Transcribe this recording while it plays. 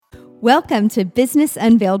Welcome to Business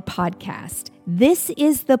Unveiled Podcast. This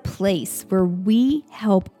is the place where we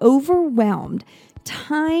help overwhelmed,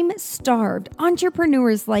 time-starved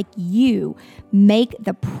entrepreneurs like you make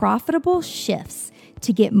the profitable shifts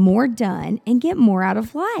to get more done and get more out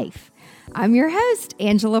of life. I'm your host,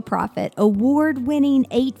 Angela Profit, award-winning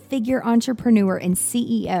 8-figure entrepreneur and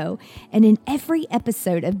CEO. And in every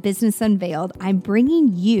episode of Business Unveiled, I'm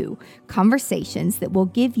bringing you conversations that will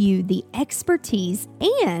give you the expertise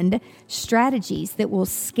and strategies that will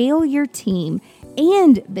scale your team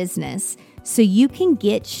and business so you can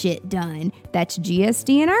get shit done. That's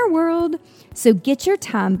GSD in our world. So get your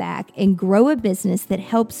time back and grow a business that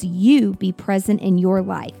helps you be present in your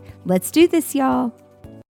life. Let's do this, y'all.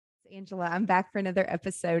 Angela, I'm back for another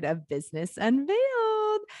episode of Business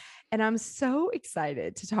Unveiled. And I'm so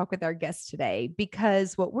excited to talk with our guest today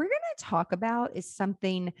because what we're going to talk about is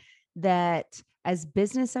something that as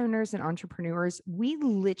business owners and entrepreneurs, we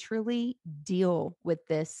literally deal with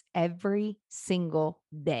this every single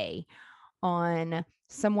day on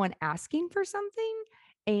someone asking for something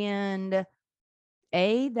and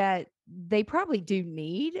that they probably do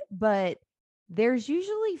need, but there's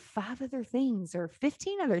usually 5 other things or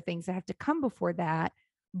 15 other things that have to come before that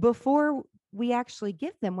before we actually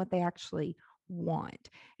give them what they actually want.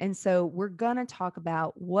 And so we're going to talk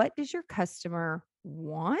about what does your customer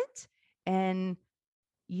want, and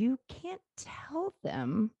you can't tell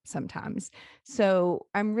them sometimes. So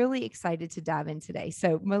I'm really excited to dive in today.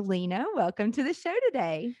 So Melina, welcome to the show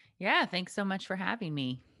today. Yeah, thanks so much for having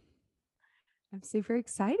me. I'm super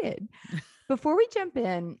excited. Before we jump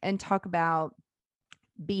in and talk about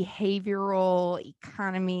behavioral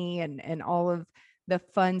economy and all of the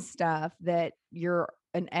fun stuff that you're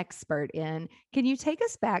an expert in, can you take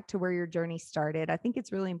us back to where your journey started? I think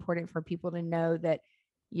it's really important for people to know that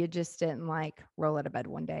you just didn't like roll out of bed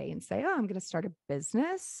one day and say, oh, I'm going to start a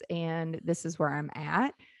business and this is where I'm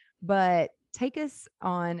at. But take us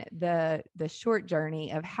on the short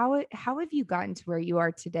journey of how have you gotten to where you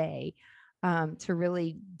are today, to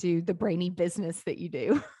really do the brainy business that you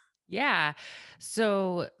do? Yeah.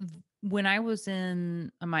 So when I was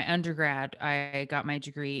in my undergrad, I got my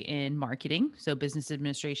degree in marketing, so business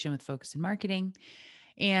administration with focus in marketing.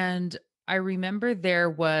 And I remember there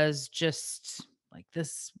was just like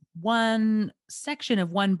this one section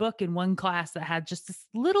of one book in one class that had just this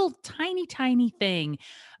little tiny thing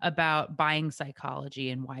about buying psychology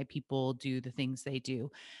and why people do the things they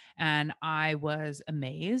do. And I was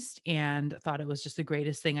amazed and thought it was just the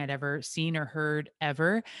greatest thing I'd ever seen or heard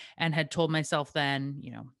ever. And had told myself then,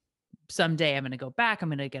 someday I'm going to go back, I'm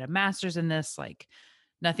going to get a master's in this, like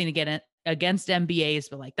nothing to get it against MBAs,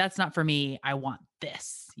 but like, that's not for me. I want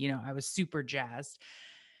this. I was super jazzed.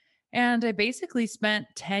 And I basically spent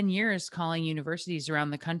 10 years calling universities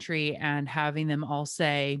around the country and having them all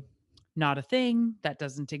say, not a thing, that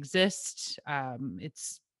doesn't exist.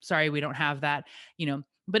 It's sorry, we don't have that,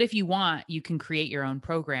 but if you want, you can create your own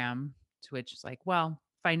program. To which is like, well,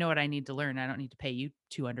 if I know what I need to learn, I don't need to pay you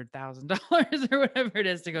 $200,000 or whatever it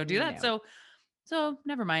is to go do that. No. So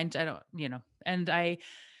never mind. I don't, and I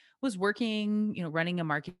was working, running a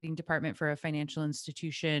marketing department for a financial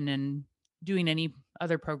institution and doing any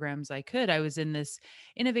other programs I could. I was in this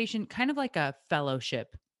innovation, kind of like a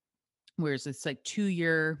fellowship, whereas it's like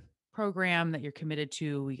 2-year program that you're committed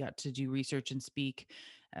to. We got to do research and speak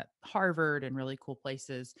at Harvard and really cool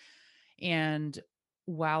places. And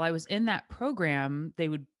while I was in that program, they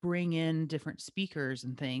would bring in different speakers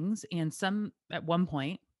and things. And some, at one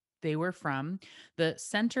point, they were from the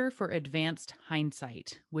Center for Advanced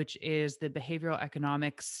Hindsight, which is the behavioral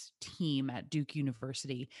economics team at Duke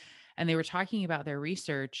University. And they were talking about their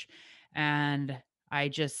research. And I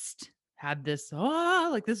just had this,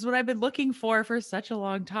 like, this is what I've been looking for such a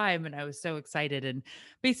long time. And I was so excited and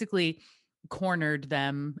basically cornered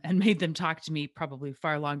them and made them talk to me probably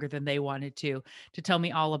far longer than they wanted to tell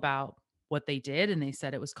me all about what they did. And they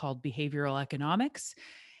said it was called behavioral economics.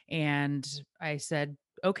 And I said,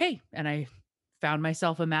 okay. And I found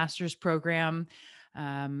myself a master's program.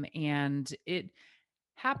 And it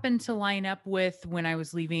happened to line up with when I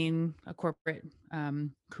was leaving a corporate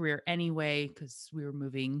career anyway, because we were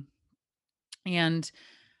moving. And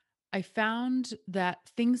I found that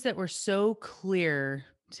things that were so clear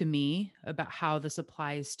to me about how this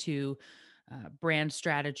applies to brand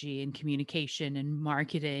strategy and communication and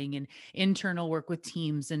marketing and internal work with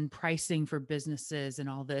teams and pricing for businesses and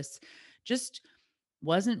all this just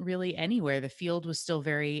wasn't really anywhere. The field was still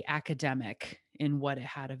very academic in what it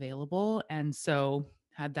had available. And so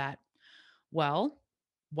had that, well,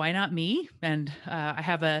 why not me? And I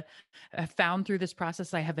found through this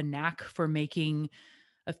process, I have a knack for making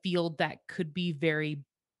a field that could be very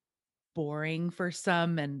boring for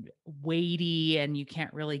some and weighty, and you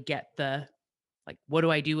can't really get the like, what do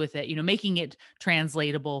I do with it? Making it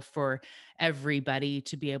translatable for everybody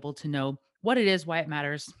to be able to know what it is, why it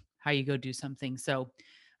matters, how you go do something. So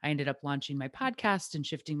I ended up launching my podcast and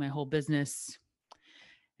shifting my whole business.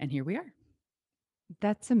 And here we are.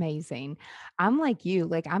 That's amazing. I'm like you,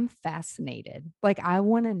 like I'm fascinated. Like I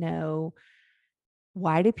want to know,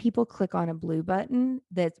 why do people click on a blue button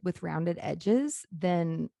that's with rounded edges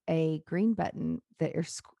than a green button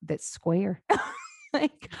that's square?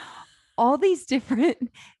 Like all these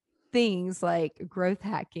different things like growth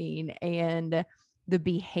hacking and the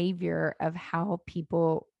behavior of how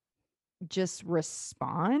people just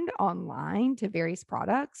respond online to various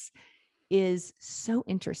products is so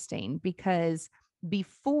interesting, because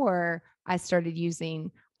before I started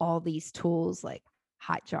using all these tools like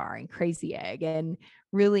Hotjar and Crazy Egg and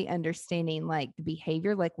really understanding like the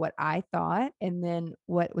behavior, like what I thought, and then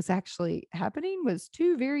what was actually happening was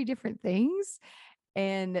two very different things.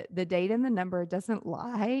 And the data and the number doesn't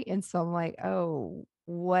lie. And so I'm like, oh,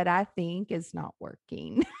 what I think is not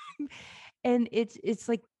working. And it's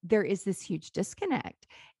like there is this huge disconnect.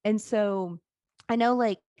 And so I know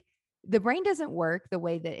like the brain doesn't work the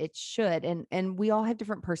way that it should. And we all have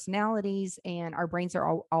different personalities and our brains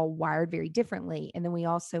are all wired very differently. And then we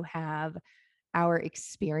also have our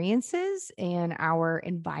experiences and our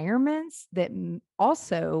environments that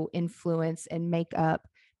also influence and make up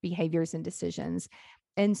behaviors and decisions.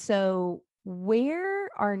 And so, where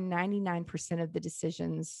are 99% of the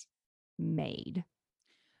decisions made?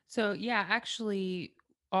 So, yeah, actually,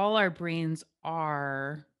 all our brains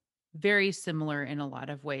are very similar in a lot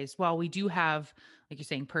of ways. While we do have, like you're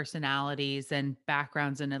saying, personalities and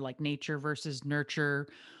backgrounds in a like nature versus nurture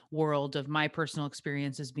world of my personal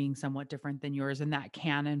experiences being somewhat different than yours, and that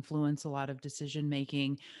can influence a lot of decision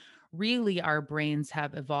making. Really, our brains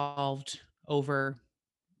have evolved over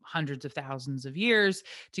hundreds of thousands of years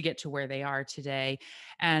to get to where they are today.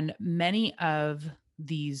 And many of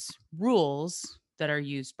these rules that are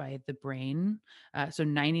used by the brain. So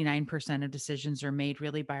 99% of decisions are made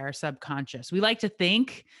really by our subconscious. We like to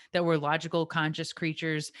think that we're logical, conscious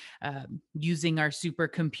creatures using our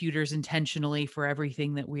supercomputers intentionally for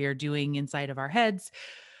everything that we are doing inside of our heads.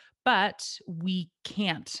 But we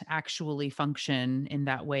can't actually function in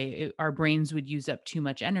that way. Our brains would use up too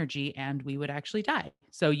much energy and we would actually die.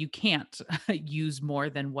 So you can't use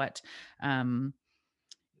more than what um,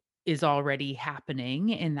 is already happening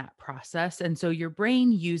in that process. And so your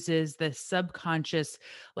brain uses the subconscious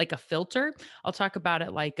like a filter. I'll talk about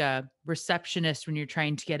it like a receptionist when you're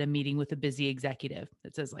trying to get a meeting with a busy executive.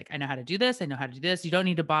 It says like, I know how to do this, I know how to do this. You don't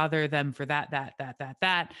need to bother them for that.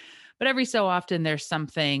 But every so often there's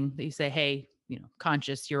something that you say, hey,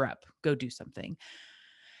 conscious, you're up, go do something.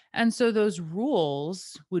 And so those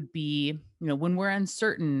rules would be, when we're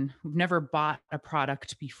uncertain, we've never bought a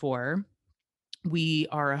product before, we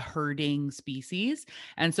are a herding species.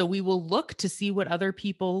 And so we will look to see what other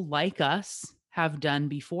people like us have done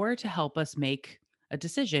before to help us make a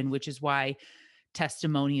decision, which is why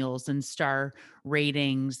testimonials and star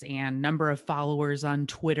ratings and number of followers on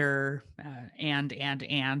Twitter and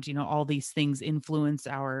all these things influence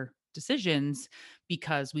our decisions,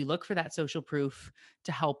 because we look for that social proof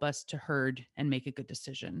to help us to herd and make a good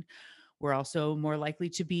decision. We're also more likely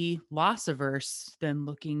to be loss averse than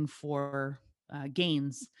looking for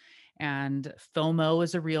gains. And FOMO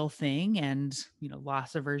is a real thing. And,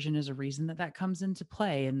 loss aversion is a reason that comes into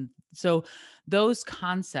play. And so those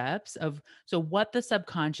concepts of, so what the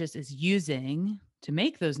subconscious is using to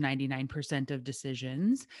make those 99% of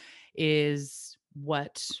decisions is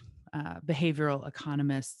what behavioral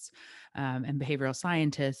economists and behavioral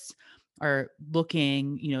scientists are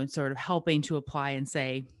looking, and sort of helping to apply and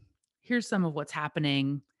say, here's some of what's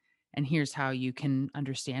happening and here's how you can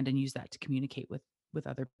understand and use that to communicate with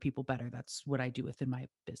other people better. That's what I do within my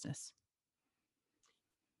business.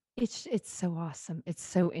 It's so awesome. It's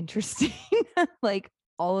so interesting. Like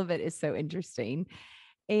all of it is so interesting.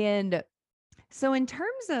 And so in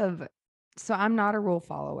terms of, so I'm not a rule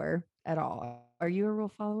follower at all. Are you a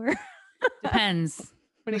rule follower? Depends.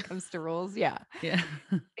 When it comes to rules? Yeah. Yeah.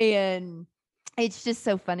 And it's just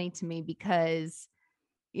so funny to me because,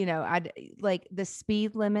 I like the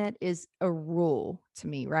speed limit is a rule to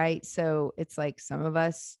me, right? So it's like some of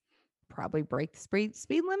us probably break the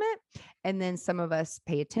speed limit, and then some of us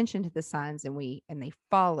pay attention to the signs and they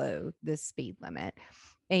follow the speed limit.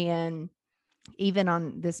 And even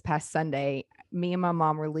on this past Sunday, me and my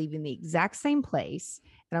mom were leaving the exact same place.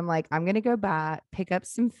 And I'm like, I'm going to go pick up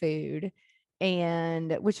some food.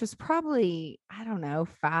 And which was probably, I don't know,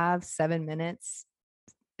 5, 7 minutes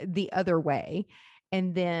the other way.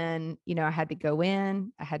 And then, I had to go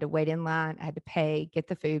in, I had to wait in line, I had to pay, get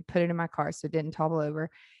the food, put it in my car so it didn't topple over,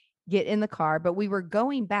 get in the car, but we were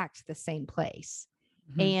going back to the same place.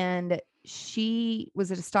 Mhm. And she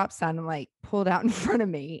was at a stop sign and like pulled out in front of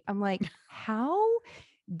me. I'm like, how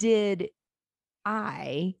did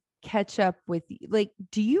I catch up with you? Like,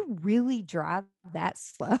 do you really drive that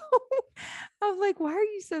slow? I'm like, why are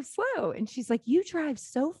you so slow? And she's like, you drive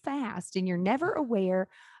so fast and you're never aware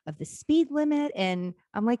of the speed limit. And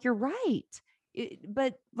I'm like, you're right.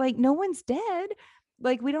 But like, no one's dead.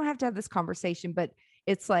 Like, we don't have to have this conversation, but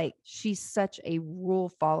it's like she's such a rule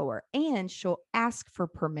follower and she'll ask for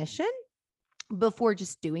permission before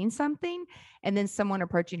just doing something. And then someone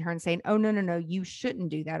approaching her and saying, oh, no, no, no, you shouldn't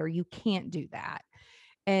do that or you can't do that.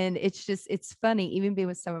 And it's funny, even being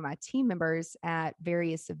with some of my team members at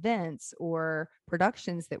various events or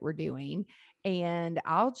productions that we're doing. And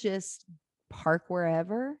I'll just park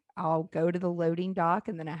wherever. I'll go to the loading dock.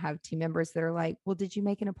 And then I have team members that are like, well, did you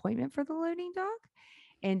make an appointment for the loading dock?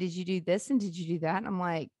 And did you do this? And did you do that? And I'm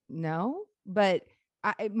like, no, but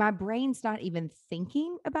my brain's not even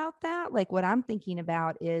thinking about that. Like what I'm thinking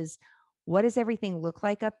about is what does everything look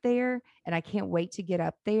like up there? And I can't wait to get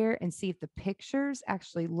up there and see if the pictures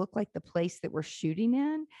actually look like the place that we're shooting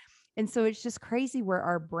in. And so it's just crazy where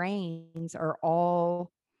our brains are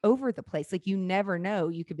all over the place. Like you never know.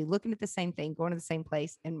 You could be looking at the same thing, going to the same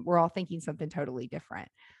place, and we're all thinking something totally different.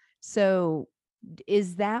 So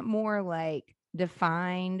is that more like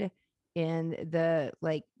defined in the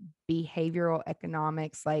like behavioral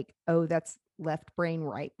economics, like, oh, that's left brain,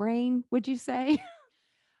 right brain, would you say?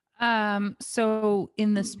 So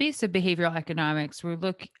in the space of behavioral economics,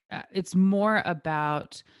 it's more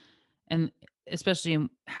about, and especially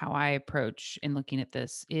in how I approach in looking at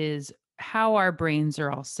this, is how our brains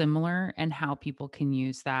are all similar and how people can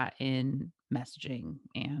use that in messaging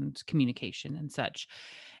and communication and such.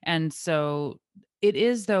 And so it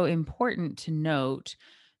is, though, important to note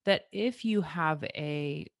that if you have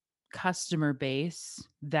a customer base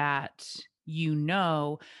that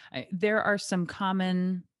there are some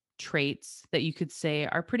common traits that you could say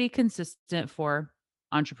are pretty consistent for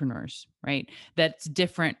entrepreneurs, right? That's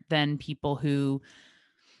different than people who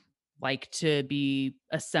like to be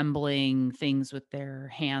assembling things with their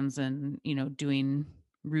hands and, doing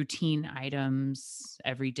routine items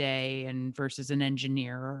every day and versus an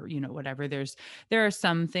engineer or, whatever. There are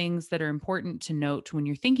some things that are important to note when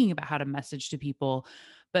you're thinking about how to message to people,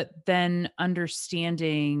 but then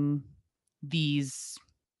understanding these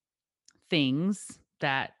things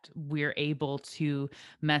that we're able to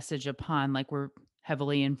message upon, like we're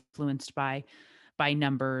heavily influenced by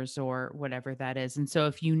numbers or whatever that is. And so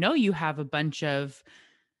if you have a bunch of,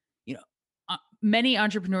 you know many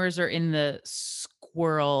entrepreneurs are in the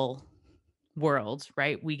squirrel world,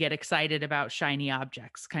 right? We get excited about shiny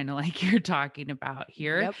objects, kind of like you're talking about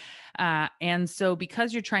here. Yep. And so,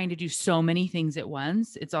 because you're trying to do so many things at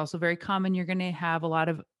once, it's also very common you're going to have a lot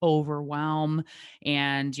of overwhelm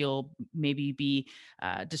and you'll maybe be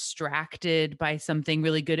distracted by something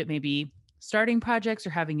really good at maybe starting projects or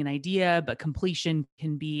having an idea, but completion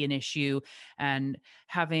can be an issue, and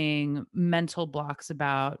having mental blocks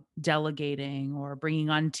about delegating or bringing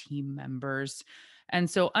on team members. And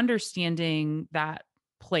so understanding that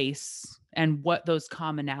place and what those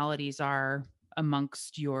commonalities are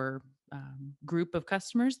amongst your group of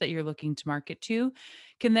customers that you're looking to market to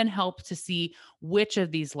can then help to see which of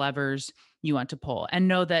these levers you want to pull, and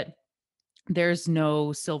know that there's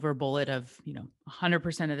no silver bullet of,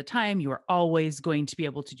 100% of the time you are always going to be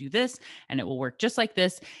able to do this and it will work just like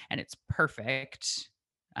this and it's perfect.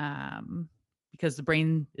 Because the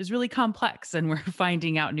brain is really complex and we're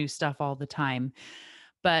finding out new stuff all the time.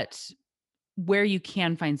 But where you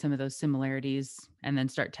can find some of those similarities and then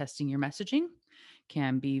start testing your messaging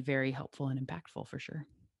can be very helpful and impactful for sure.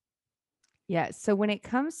 Yeah. So when it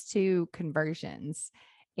comes to conversions,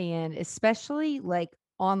 and especially like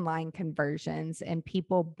online conversions and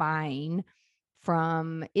people buying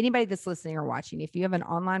from anybody that's listening or watching, if you have an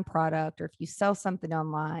online product or if you sell something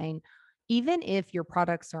online, even if your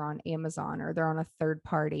products are on Amazon or they're on a third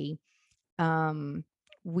party, um,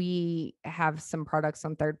 we have some products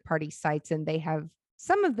on third party sites and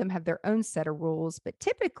some of them have their own set of rules, but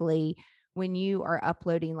typically when you are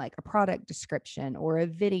uploading like a product description or a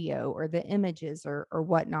video or the images or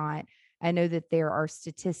whatnot, I know that there are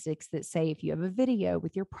statistics that say if you have a video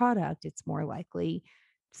with your product, it's more likely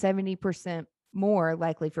 70% more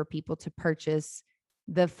likely for people to purchase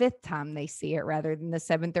the fifth time they see it rather than the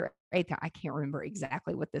seventh or eighth time. I can't remember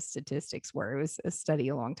exactly what the statistics were. It was a study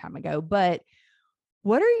a long time ago, but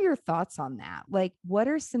what are your thoughts on that? Like, what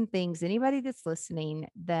are some things, anybody that's listening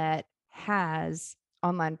that has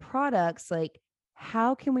online products, like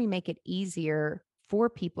how can we make it easier for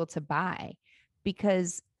people to buy?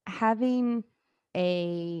 Because having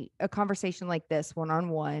a conversation like this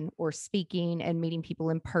one-on-one, or speaking and meeting people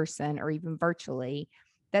in person or even virtually,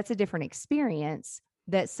 that's a different experience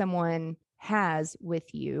that someone has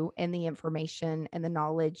with you and the information and the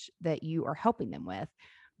knowledge that you are helping them with.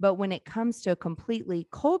 But when it comes to a completely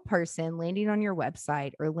cold person landing on your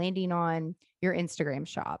website or landing on your Instagram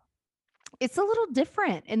shop, it's a little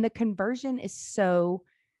different. And the conversion is so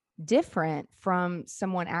different from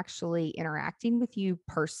someone actually interacting with you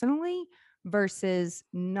personally versus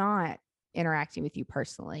not interacting with you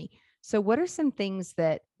personally. So, what are some things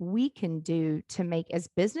that we can do to make, as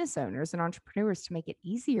business owners and entrepreneurs, to make it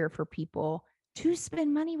easier for people to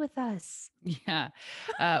spend money with us? Yeah.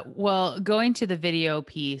 Well, going to the video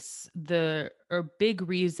piece, the a big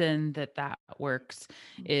reason that that works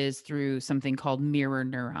is through something called mirror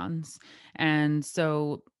neurons. And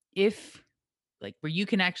so if like where you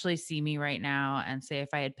can actually see me right now and say if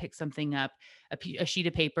I had picked something up, a sheet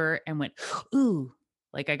of paper and went, ooh,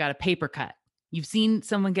 like I got a paper cut. You've seen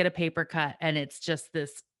someone get a paper cut and it's just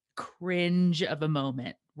this cringe of a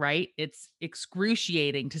moment, right? It's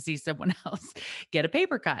excruciating to see someone else get a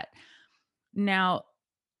paper cut. Now,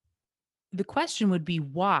 the question would be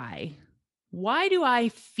why? Why do I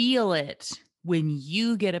feel it when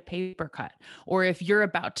you get a paper cut? Or if you're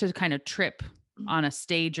about to kind of trip on a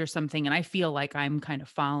stage or something and I feel like I'm kind of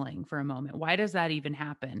falling for a moment, why does that even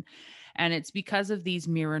happen? And it's because of these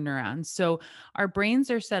mirror neurons. So our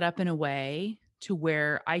brains are set up in a way to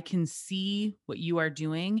where I can see what you are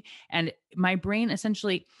doing, and my brain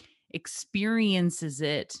essentially experiences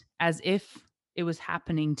it as if it was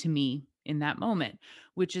happening to me in that moment,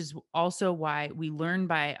 which is also why we learn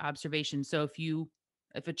by observation. So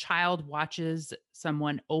if a child watches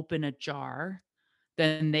someone open a jar,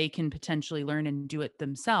 then they can potentially learn and do it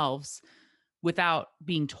themselves without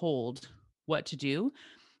being told what to do,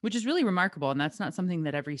 which is really remarkable. And that's not something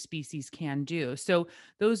that every species can do. So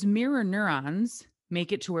those mirror neurons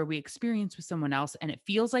make it to where we experience with someone else and it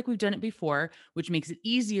feels like we've done it before, which makes it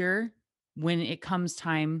easier when it comes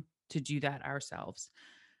time to do that ourselves.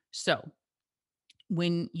 So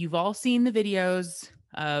when you've all seen the videos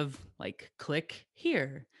of like click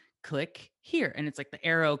here, and it's like the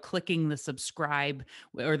arrow clicking the subscribe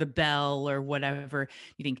or the bell or whatever,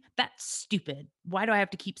 you think that's stupid. Why do I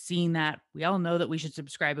have to keep seeing that? We all know that we should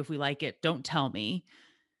subscribe if we like it. Don't tell me.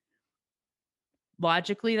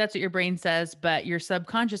 Logically, that's what your brain says, but your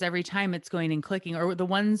subconscious, every time it's going and clicking, or the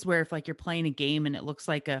ones where if like you're playing a game and it looks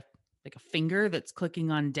like a finger that's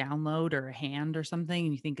clicking on download or a hand or something,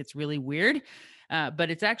 and you think it's really weird,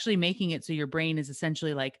 but it's actually making it so your brain is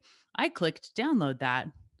essentially like, I clicked download that.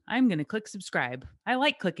 I'm going to click subscribe. I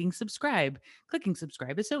like clicking subscribe. Clicking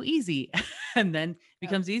subscribe is so easy. And then it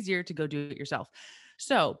becomes easier to go do it yourself.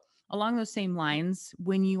 So, along those same lines,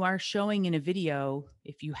 when you are showing in a video,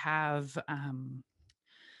 if you have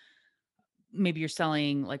maybe you're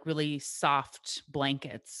selling like really soft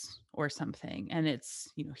blankets or something, and it's,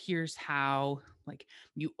 here's how like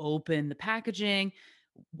you open the packaging.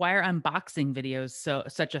 Why are unboxing videos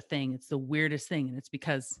such a thing? It's the weirdest thing, and it's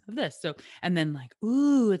because of this. So, and then like,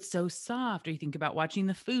 ooh, it's so soft. Or you think about watching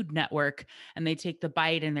the Food Network and they take the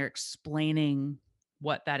bite and they're explaining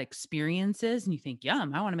what that experience is, and you think,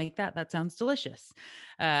 yum, I want to make that. That sounds delicious.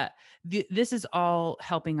 uh, this is all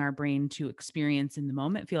helping our brain to experience in the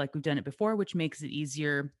moment, feel like we've done it before, which makes it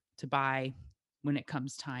easier to buy when it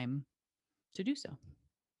comes time to do so.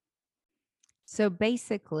 So,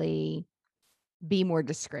 basically, be more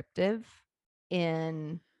descriptive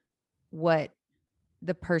in what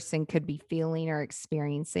the person could be feeling or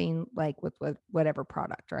experiencing, like with whatever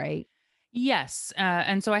product, right? Yes.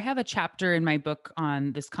 And so I have a chapter in my book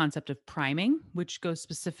on this concept of priming, which goes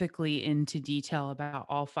specifically into detail about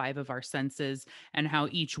all five of our senses and how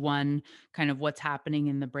each one, kind of what's happening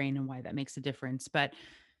in the brain and why that makes a difference. But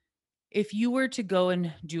if you were to go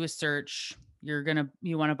and do a search,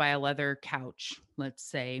 you want to buy a leather couch, let's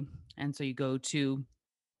say. And so you go to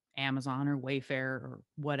Amazon or Wayfair or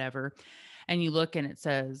whatever, and you look and it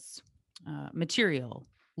says material,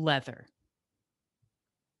 leather.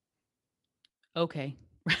 Okay.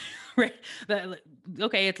 Right.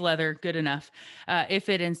 Okay, it's leather. Good enough. If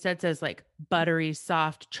it instead says like buttery,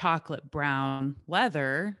 soft, chocolate brown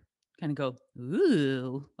leather, kind of go,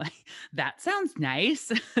 ooh, like that sounds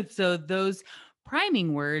nice. So those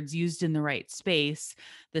priming words used in the right space,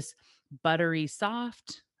 this buttery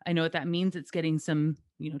soft, I know what that means. It's getting some,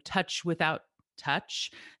 touch without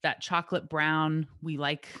touch. That chocolate brown, we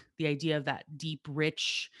like the idea of that deep,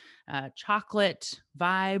 rich chocolate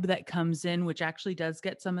vibe that comes in, which actually does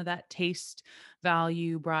get some of that taste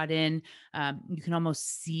value brought in. You can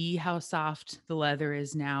almost see how soft the leather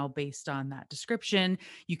is now based on that description.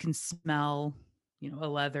 You can smell, a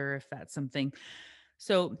leather if that's something.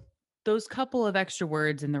 So those couple of extra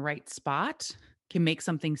words in the right spot can make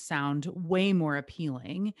something sound way more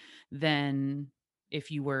appealing than if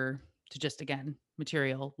you were to just, again,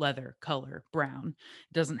 material, leather, color, brown.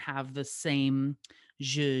 It doesn't have the same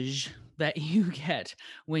zhuzh that you get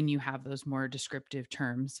when you have those more descriptive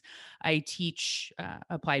terms. I teach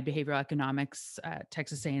applied behavioral economics at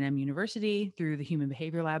Texas A&M University through the Human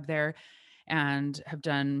Behavior Lab there, and have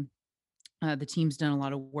done the team's done a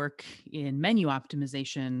lot of work in menu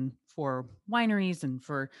optimization for wineries and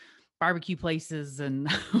for barbecue places and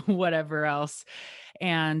whatever else.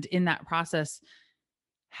 And in that process,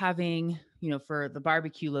 having, for the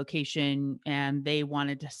barbecue location, and they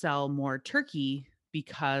wanted to sell more turkey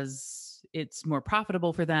because it's more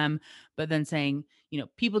profitable for them, but then saying,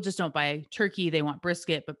 people just don't buy turkey, they want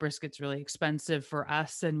brisket, but brisket's really expensive for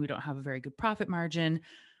us and we don't have a very good profit margin.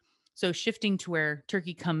 So shifting to where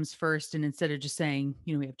turkey comes first, and instead of just saying,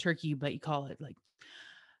 we have turkey, but you call it like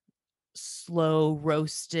slow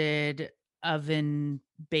roasted oven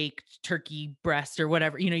baked turkey breast or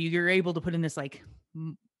whatever, you're able to put in this like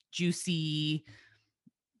juicy,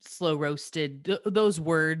 slow roasted, those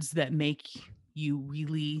words that make you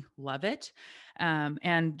really love it.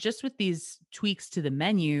 And just with these tweaks to the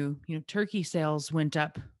menu, turkey sales went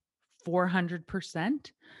up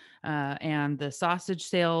 400%. And the sausage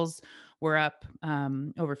sales were up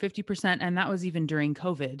over 50%. And that was even during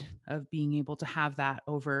COVID, of being able to have that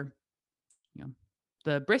over,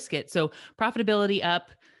 the brisket. So profitability up,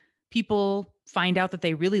 people find out that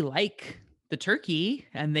they really like the turkey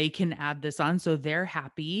and they can add this on. So they're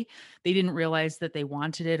happy. They didn't realize that they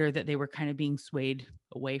wanted it or that they were kind of being swayed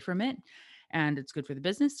away from it. And it's good for the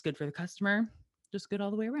business, good for the customer, just good all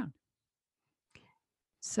the way around.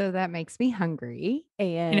 So that makes me hungry.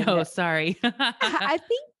 And Sorry. I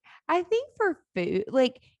think for food,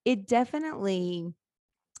 like it definitely,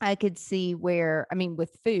 I could see where, I mean,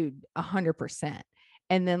 with food, 100%.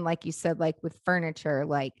 And then, like you said, like with furniture,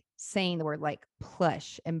 like saying the word like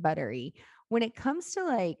plush and buttery, when it comes to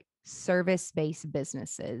like service-based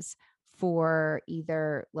businesses for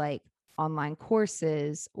either like online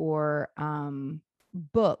courses or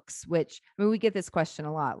books, which I mean, we get this question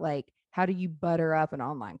a lot, like, how do you butter up an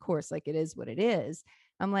online course? Like it is what it is.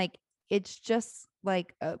 I'm like, it's just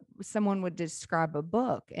like someone would describe a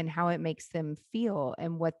book and how it makes them feel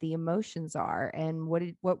and what the emotions are and what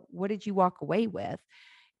did you walk away with.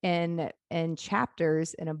 And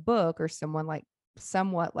chapters in a book or somewhat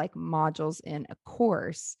like modules in a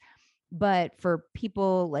course. But for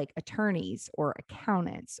people like attorneys or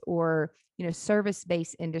accountants or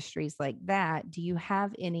service-based industries like that, do you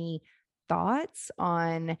have any thoughts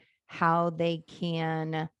on how they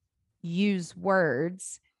can use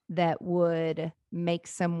words that would make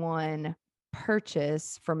someone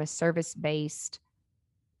purchase from a service-based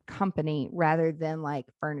company rather than like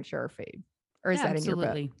furniture or food? Or is Yeah, that absolutely.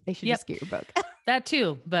 in your book? They should Yep. just get your book. That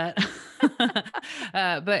too, but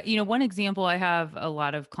but one example, I have a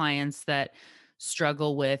lot of clients that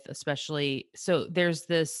struggle with, especially, so there's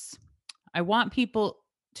this, I want people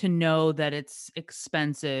to know that it's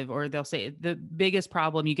expensive, or they'll say the biggest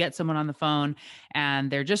problem, you get someone on the phone and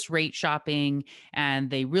they're just rate shopping and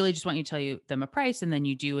they really just want you to tell them a price, and then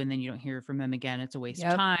you do, and then you don't hear from them again. It's a waste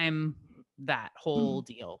of time, that whole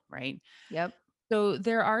deal, right? Yep. So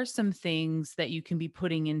there are some things that you can be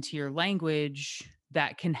putting into your language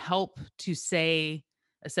that can help to say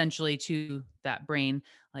essentially to that brain,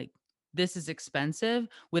 like, this is expensive,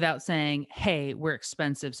 without saying, hey, we're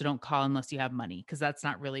expensive, so don't call unless you have money, because that's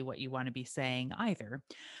not really what you want to be saying either.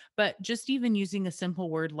 But just even using a simple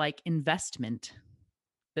word like investment,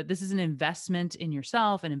 that this is an investment in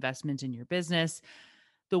yourself, an investment in your business.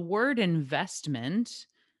 The word investment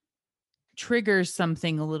triggers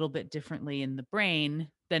something a little bit differently in the brain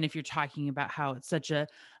than if you're talking about how it's such a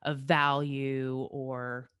value,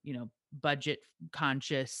 or, budget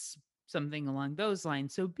conscious, something along those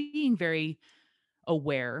lines. So being very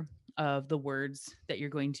aware of the words that you're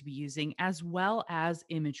going to be using, as well as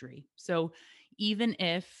imagery. So even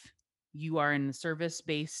if you are in the service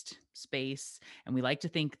based space, and we like to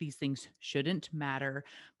think these things shouldn't matter,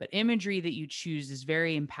 but imagery that you choose is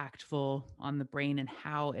very impactful on the brain and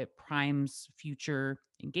how it primes future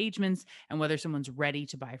engagements and whether someone's ready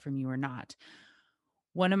to buy from you or not.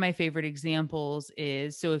 One of my favorite examples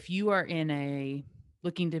is, so if you are in a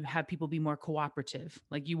looking to have people be more cooperative.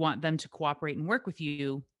 Like you want them to cooperate and work with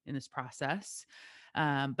you in this process.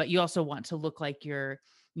 But you also want to look like you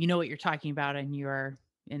know what you're talking about, and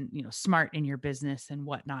smart in your business and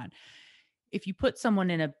whatnot. If you put someone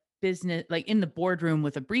in a business, like in the boardroom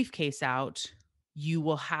with a briefcase out, you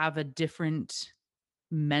will have a different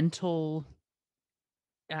mental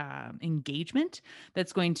engagement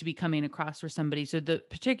that's going to be coming across for somebody. So the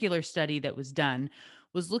particular study that was done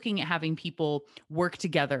was looking at having people work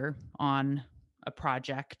together on a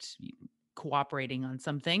project, cooperating on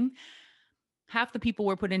something. Half the people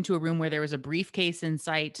were put into a room where there was a briefcase in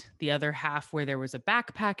sight, the other half where there was a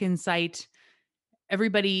backpack in sight.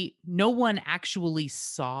 No one actually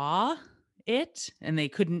saw it, and they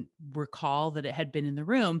couldn't recall that it had been in the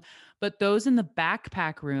room. But those in the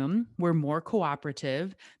backpack room were more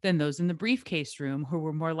cooperative than those in the briefcase room, who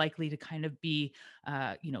were more likely to kind of be,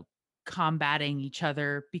 combating each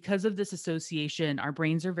other. Because of this association, our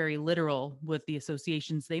brains are very literal with the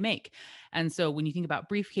associations they make. And so when you think about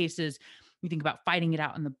briefcases, you think about fighting it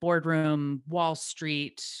out in the boardroom, Wall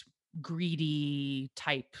Street, greedy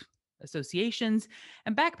type associations.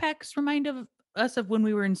 And backpacks remind of us of when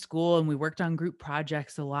we were in school and we worked on group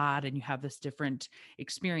projects a lot, and you have this different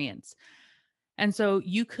experience. And so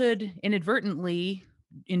you could inadvertently,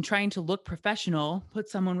 in trying to look professional, put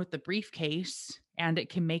someone with the briefcase, and it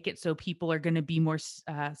can make it so people are going to be more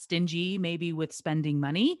stingy, maybe with spending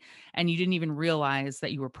money. And you didn't even realize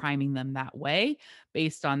that you were priming them that way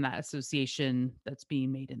based on that association that's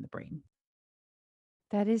being made in the brain.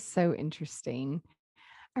 That is so interesting.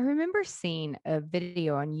 I remember seeing a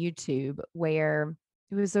video on YouTube where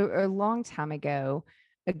it was a long time ago.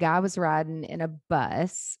 A guy was riding in a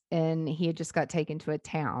bus and he had just got taken to a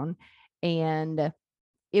town, and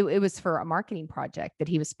it was for a marketing project that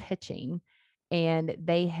he was pitching. And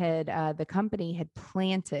the company had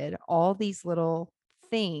planted all these little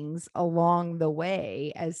things along the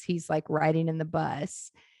way as he's like riding in the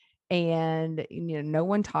bus. And, no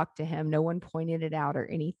one talked to him, no one pointed it out or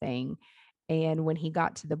anything. And when he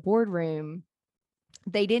got to the boardroom,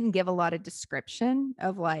 they didn't give a lot of description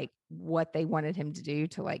of like what they wanted him to do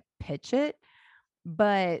to like pitch it.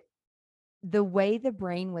 But the way the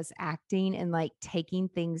brain was acting and like taking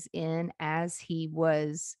things in as he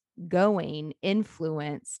was going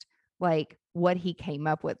influenced like what he came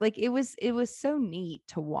up with. Like it was so neat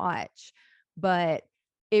to watch, but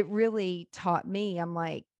it really taught me. I'm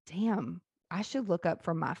like, damn, I should look up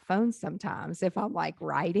from my phone sometimes if I'm like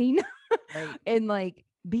writing Right. and like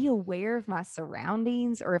be aware of my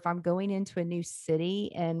surroundings, or if I'm going into a new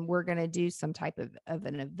city and we're going to do some type of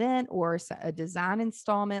an event or a design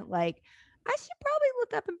installment, like I should probably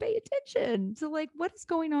look up and pay attention to like what is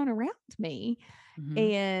going on around me.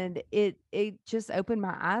 Mhm. And it just opened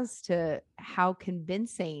my eyes to how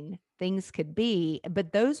convincing things could be.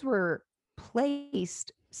 But those were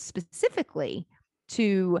placed specifically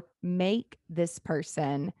to make this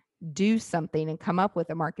person do something and come up with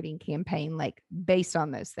a marketing campaign like based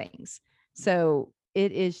on those things. So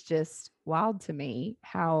it is just wild to me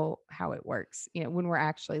how it works, when we're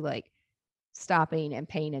actually like stopping and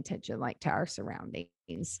paying attention like to our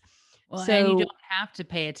surroundings. Well, and you don't So have to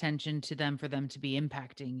pay attention to them for them to be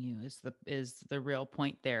impacting you is the real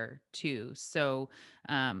point there too. So,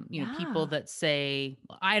 people yeah. that say,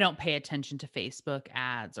 "Well, I don't pay attention to Facebook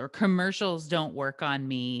ads or commercials don't work on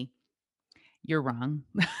me." You're wrong.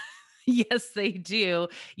 Yes, they do.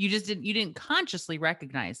 You didn't consciously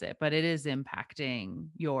recognize it, but it is impacting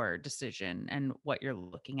your decision and what you're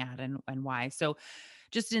looking at and why. So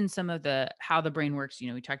just in some of the how the brain works,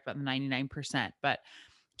 we talked about the 99%, but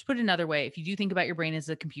to put it another way, if you do think about your brain as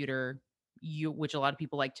a computer, which a lot of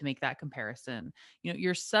people like to make that comparison,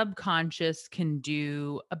 your subconscious can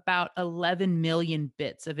do about 11 million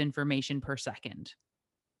bits of information per second.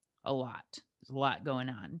 A lot. There's a lot going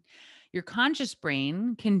on. Your conscious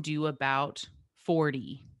brain can do about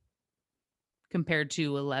 40, compared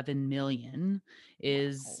to 11 million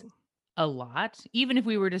is Wow. a lot. Even if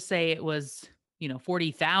we were to say it was,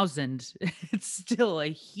 40,000, it's still a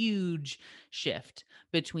huge shift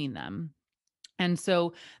between them. And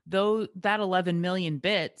so, though that 11 million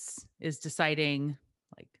bits is deciding,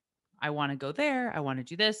 like, I want to go there, I want to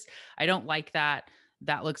do this, I don't like that,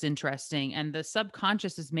 that looks interesting. And the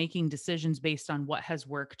subconscious is making decisions based on what has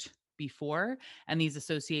worked before and these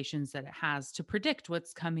associations that it has to predict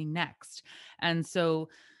what's coming next. And so,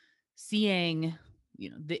 seeing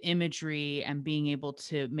the imagery and being able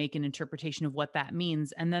to make an interpretation of what that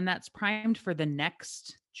means, and then that's primed for the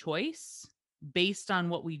next choice based on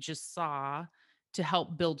what we just saw, to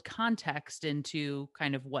help build context into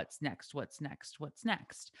kind of what's next.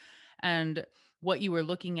 And what you were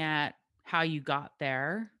looking at how you got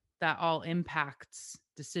there, that all impacts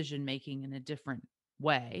decision making in a different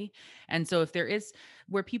way. And so if there is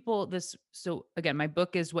where people this so again, my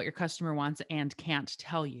book is What Your Customer Wants and Can't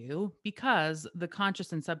Tell You, because the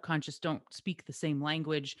conscious and subconscious don't speak the same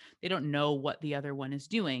language. They don't know what the other one is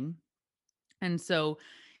doing. And so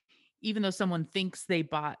even though someone thinks they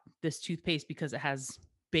bought this toothpaste because it has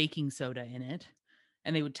baking soda in it,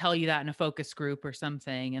 and they would tell you that in a focus group or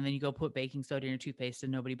something, and then you go put baking soda in your toothpaste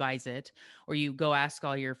and nobody buys it, or you go ask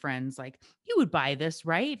all your friends like, you would buy this,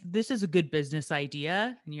 right? This is a good business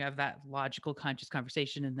idea, and you have that logical conscious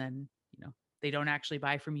conversation, and then they don't actually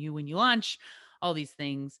buy from you when you launch all these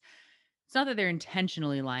things. It's not that they're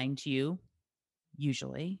intentionally lying to you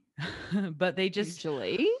usually, but they just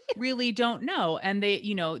Usually. really don't know. And they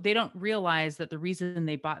don't realize that the reason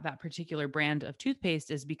they bought that particular brand of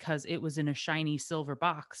toothpaste is because it was in a shiny silver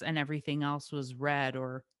box and everything else was red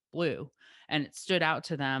or blue. And it stood out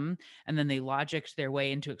to them. And then they logicked their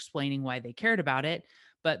way into explaining why they cared about it,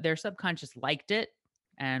 but their subconscious liked it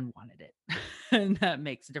and wanted it. And that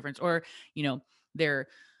makes a difference. Or, their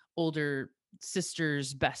older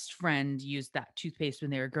sister's best friend used that toothpaste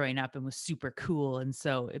when they were growing up and was super cool. And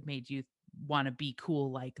so it made you want to be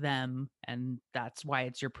cool like them. And that's why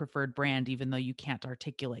it's your preferred brand, even though you can't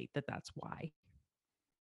articulate that that's why.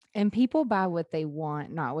 And people buy what they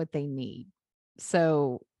want, not what they need.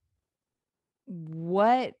 So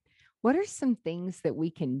what are some things that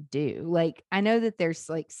we can do? Like, I know that there's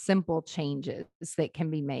like simple changes that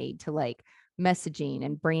can be made to like messaging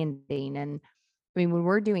and branding. And I mean, when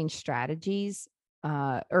we're doing strategies,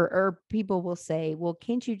 or people will say, well,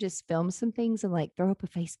 can't you just film some things and like throw up a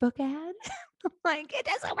Facebook ad? Like, it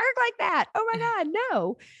doesn't work like that. Oh my God,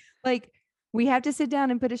 no. Like, we have to sit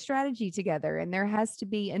down and put a strategy together, and there has to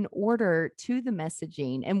be an order to the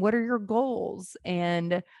messaging. And what are your goals?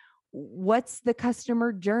 And what's the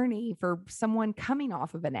customer journey for someone coming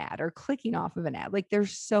off of an ad or clicking off of an ad? Like,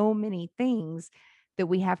 there's so many things that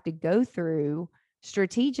we have to go through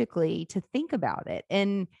strategically to think about it.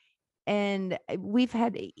 And we've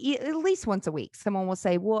had at least once a week someone will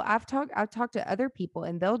say, well, I've talked to other people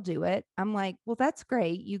and they'll do it. I'm like, well, that's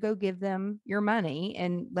great, you go give them your money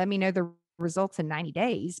and let me know the results in 90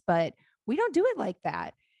 days, but we don't do it like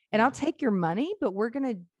that. And I'll take your money, but we're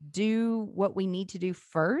going to do what we need to do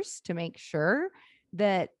first to make sure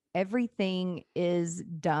that everything is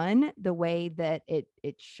done the way that it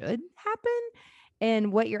should happen.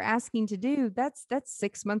 And what you're asking to do, that's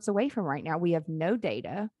 6 months away from right now. We have no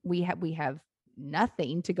data. We have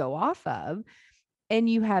nothing to go off of, and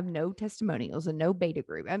you have no testimonials and no beta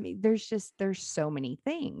group. I mean, there's so many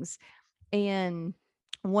things. And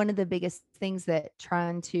one of the biggest things that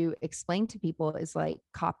trying to explain to people is like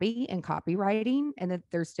copy and copywriting, and that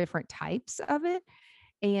there's different types of it.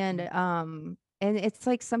 And it's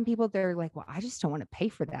like some people, they're like, well, I just don't want to pay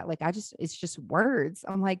for that. Like, it's just words.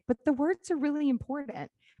 I'm like, but the words are really important,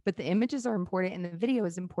 but the images are important, and the video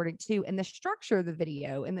is important too. And the structure of the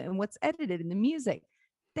video and what's edited and the music,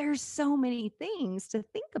 there's so many things to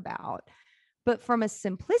think about. But from a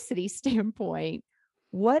simplicity standpoint,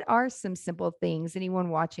 what are some simple things anyone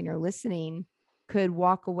watching or listening could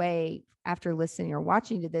walk away after listening or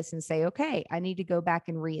watching to this and say, okay, I need to go back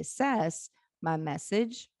and reassess my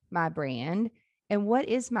message, my brand, and what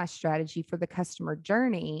is my strategy for the customer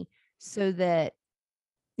journey, so that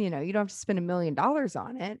you don't have to spend $1 million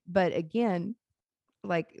on it. But again,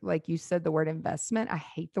 like you said, the word investment, I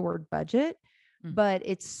hate the word budget, but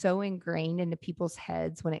it's so ingrained into people's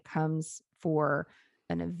heads when it comes for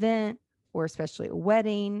an event or especially a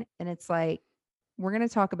wedding. And it's like, we're going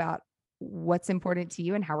to talk about what's important to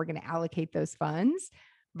you and how we're going to allocate those funds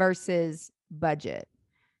versus budget.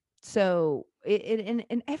 So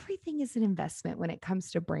and everything is an investment when it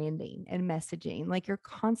comes to branding and messaging. Like, you're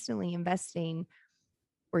constantly investing,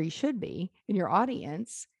 or you should be, in your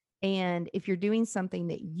audience. And if you're doing something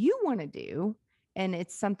that you want to do, and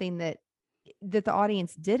it's something that the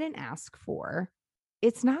audience didn't ask for,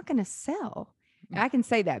 it's not going to sell. And I can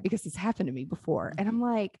say that because it's happened to me before. And I'm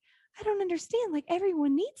like, I don't understand. Like,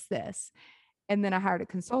 everyone needs this. And then I hired a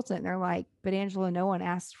consultant, and they're like, but Angela, no one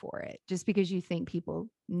asked for it. Just because you think people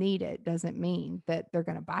need it doesn't mean that they're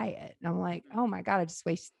going to buy it. And I'm like, oh my God, I just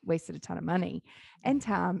wasted a ton of money and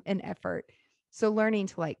time and effort. So learning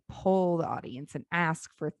to like pull the audience and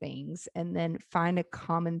ask for things, and then find a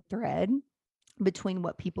common thread between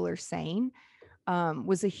what people are saying,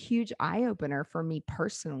 was a huge eye opener for me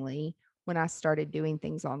personally when I started doing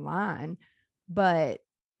things online. But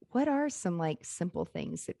what are some like simple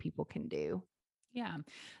things that people can do? Yeah.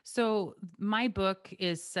 So my book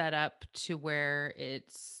is set up to where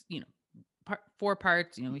it's, four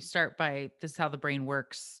parts. We start by this is how the brain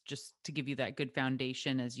works, just to give you that good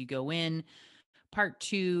foundation as you go in. Part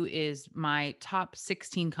two is my top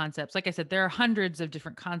 16 concepts. Like I said, there are hundreds of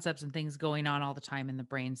different concepts and things going on all the time in the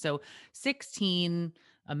brain. So 16,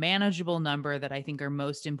 a manageable number that I think are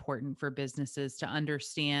most important for businesses to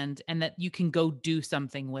understand and that you can go do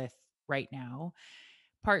something with right now.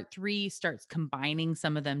 Part three starts combining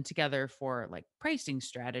some of them together for like pricing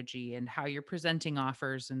strategy and how you're presenting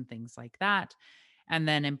offers and things like that. And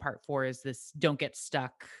then in part four is this don't get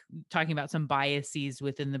stuck, talking about some biases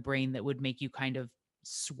within the brain that would make you kind of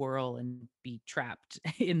swirl and be trapped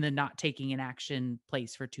in the not taking an action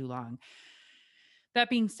place for too long. That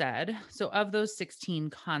being said, so of those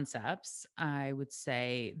 16 concepts, I would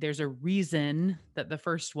say there's a reason that the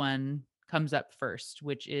first one comes up first,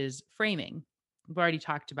 which is framing. We've already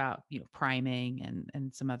talked about, priming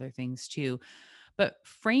and some other things too. But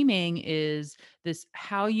framing is this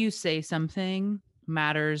how you say something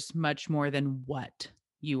matters much more than what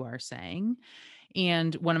you are saying.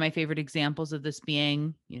 And one of my favorite examples of this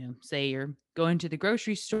being, say you're going to the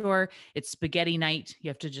grocery store, it's spaghetti night. You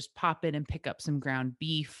have to just pop in and pick up some ground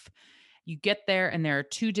beef. You get there, and there are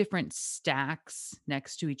two different stacks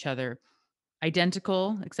next to each other,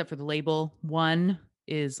 identical except for the label. One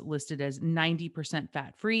is listed as 90%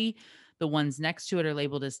 fat free. The ones next to it are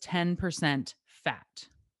labeled as 10% fat.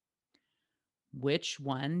 Which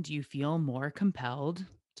one do you feel more compelled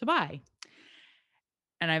to buy?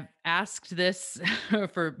 And I've asked this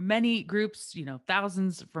for many groups,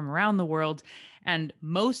 thousands from around the world, and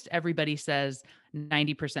most everybody says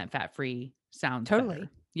 90% fat free sounds Totally. better.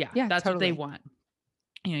 Yeah, Yeah, that's what they totally. want.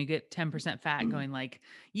 You get 10% fat going like,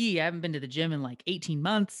 I haven't been to the gym in like 18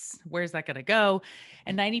 months. Where's that going to go?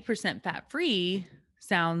 And 90% fat free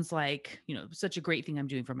sounds like, such a great thing I'm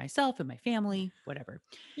doing for myself and my family, whatever.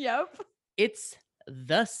 Yep. It's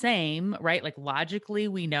the same, right? Like logically,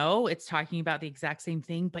 we know it's talking about the exact same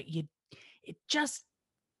thing, but it just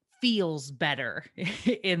feels better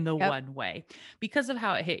in the Yep. one way because of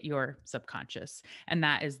how it hit your subconscious. And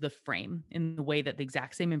that is the frame in the way that the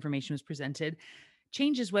exact same information was presented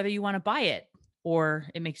changes whether you want to buy it or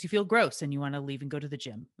it makes you feel gross and you want to leave and go to the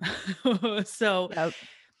gym. So Yep.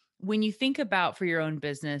 when you think about for your own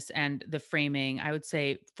business and the framing, I would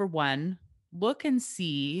say for one, look and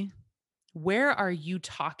see where are you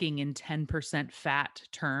talking in 10% fat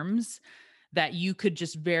terms that you could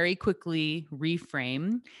just very quickly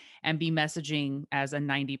reframe and be messaging as a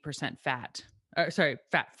 90% fat,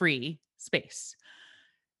 fat free space.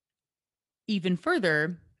 Even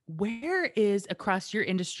further, where is across your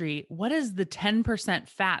industry, what is the 10%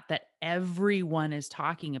 fat that everyone is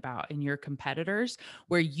talking about in your competitors,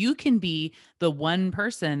 where you can be the one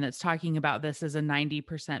person that's talking about this as a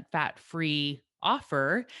 90% fat free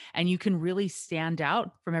offer and you can really stand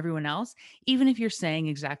out from everyone else, even if you're saying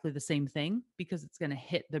exactly the same thing, because it's going to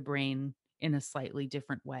hit the brain in a slightly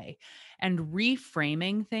different way. And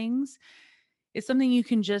reframing things is something you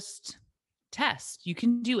can just test. You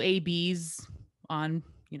can do ABs on,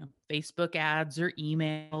 Facebook ads or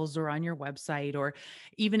emails or on your website, or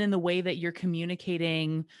even in the way that you're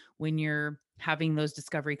communicating when you're having those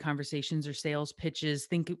discovery conversations or sales pitches.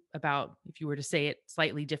 Think about if you were to say it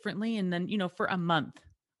slightly differently. And then, for a month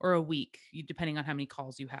or a week, depending on how many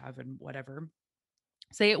calls you have and whatever,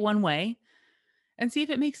 say it one way and see if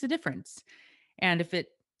it makes a difference. And if it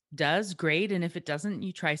does, great. And if it doesn't,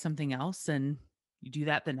 you try something else and you do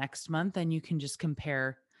that the next month and you can just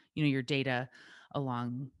compare, your data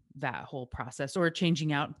along that whole process, or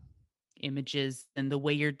changing out images and the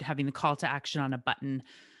way you're having the call to action on a button.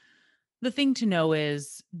 The thing to know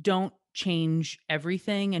is don't change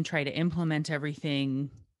everything and try to implement everything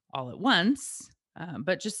all at once,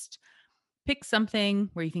 but just pick something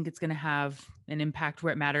where you think it's going to have an impact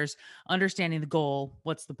where it matters, understanding the goal,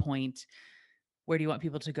 what's the point, where do you want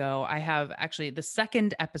people to go? I have actually the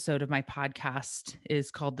second episode of my podcast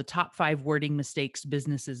is called The Top 5 Wording Mistakes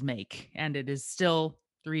Businesses Make. And it is still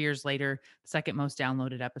 3 years later, the second most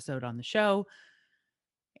downloaded episode on the show.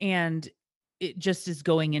 And it just is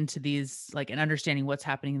going into these and understanding what's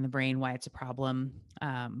happening in the brain, why it's a problem.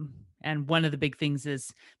 And one of the big things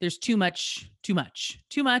is there's too much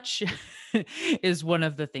is one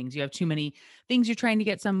of the things. You have too many things you're trying to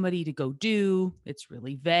get somebody to go do. It's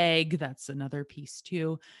really vague. That's another piece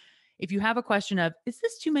too. If you have a question of, is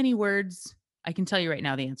this too many words? I can tell you right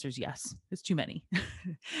now, the answer is yes. It's too many.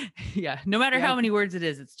 Yeah. No matter how many words it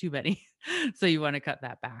is, it's too many. So you want to cut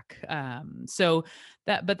that back.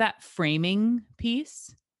 But that framing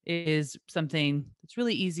piece is something that's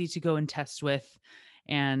really easy to go and test with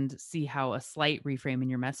and see how a slight reframe in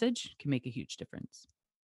your message can make a huge difference.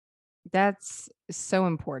 That's so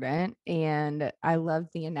important. And I love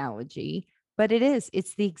the analogy, but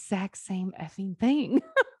it's the exact same effing thing.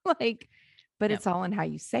 Like, but Yep. it's all in how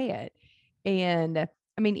you say it. And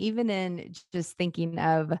I mean, even in just thinking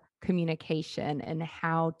of communication and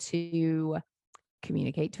how to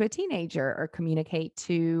communicate to a teenager or communicate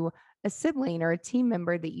to a sibling or a team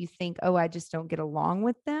member that you think, oh, I just don't get along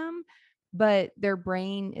with them. But their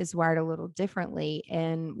brain is wired a little differently.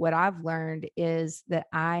 And what I've learned is that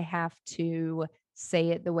I have to say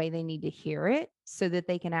it the way they need to hear it so that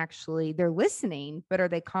they can actually, they're listening, but are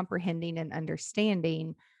they comprehending and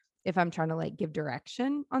understanding if I'm trying to like give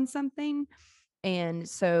direction on something? And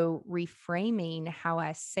so reframing how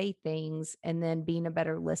I say things and then being a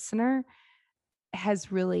better listener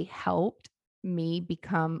has really helped me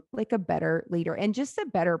become like a better leader and just a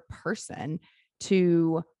better person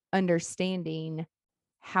to understanding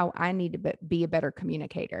how I need to be a better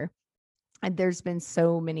communicator. And there's been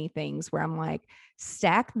so many things where I'm like,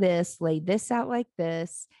 stack this, lay this out like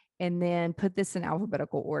this, and then put this in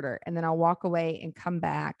alphabetical order. And then I'll walk away and come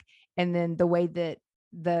back. And then the way that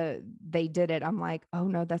they did it, I'm like, oh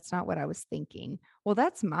no, that's not what I was thinking. Well,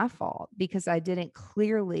 that's my fault because I didn't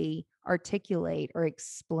clearly articulate or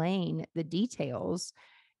explain the details.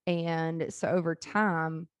 And so over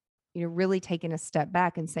time, really taking a step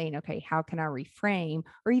back and saying, okay, how can I reframe?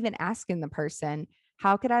 Or even asking the person,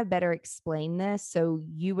 how could I better explain this so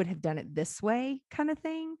you would have done it this way, kind of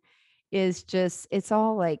thing, is just, it's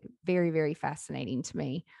all like very, very fascinating to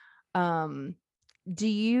me. Um,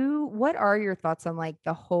 what are your thoughts on like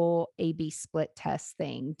the whole A/B split test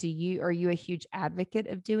thing? Are you a huge advocate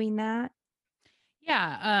of doing that?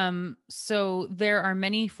 Yeah. So there are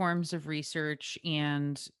many forms of research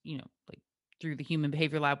and, like through the Human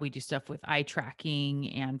Behavior Lab, we do stuff with eye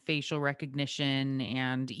tracking and facial recognition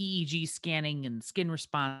and EEG scanning and skin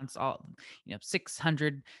response, all,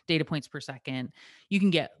 600 data points per second. You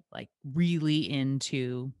can get like really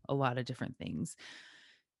into a lot of different things.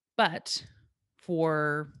 But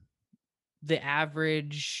for the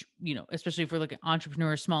average, especially if we're looking at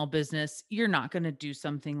entrepreneur, small business, you're not going to do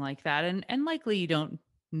something like that. And likely you don't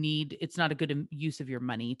need, it's not a good use of your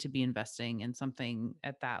money to be investing in something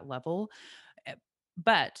at that level. Eh,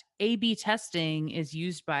 But A/B testing is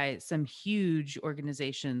used by some huge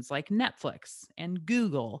organizations like Netflix and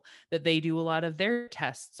Google that they do a lot of their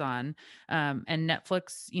tests on. And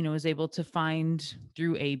Netflix, is able to find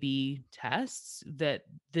through A/B tests that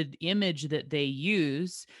the image that they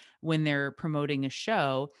use when they're promoting a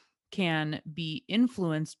show can be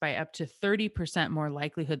influenced by up to 30% more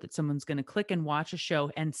likelihood that someone's going to click and watch a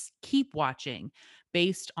show and keep watching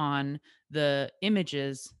based on the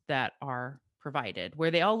images that are provided,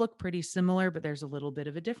 where they all look pretty similar, but there's a little bit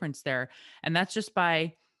of a difference there. And that's just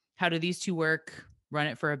by how do these two work, run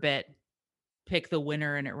it for a bit, pick the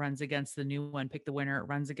winner and it runs against the new one, pick the winner, it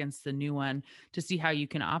runs against the new one to see how you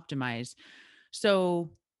can optimize.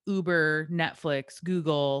 So Uber, Netflix,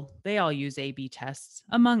 Google, they all use A/B tests,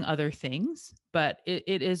 among other things, but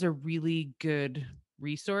it is a really good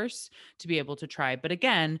resource to be able to try. But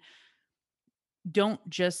again, don't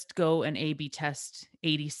just go and A/B test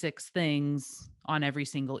 86 things on every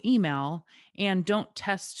single email, and don't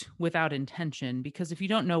test without intention, because if you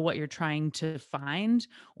don't know what you're trying to find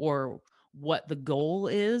or what the goal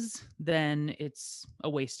is, then it's a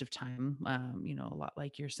waste of time, a lot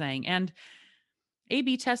like you're saying. And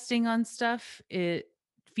A/B testing on stuff, it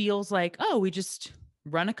feels like, oh, we just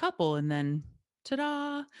run a couple and then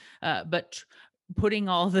ta-da. But putting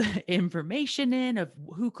all the information in of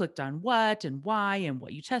who clicked on what and why and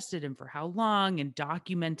what you tested and for how long and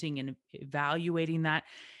documenting and evaluating that,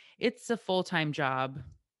 it's a full-time job,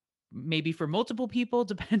 maybe for multiple people,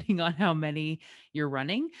 depending on how many you're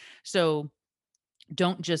running. So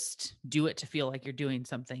don't just do it to feel like you're doing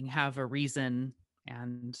something, have a reason,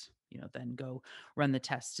 and then go run the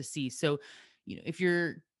test to see. So if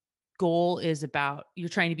your goal is about, you're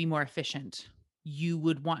trying to be more efficient, you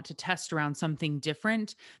would want to test around something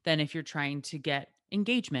different than if you're trying to get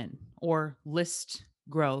engagement or list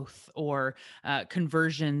growth or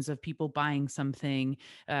conversions of people buying something.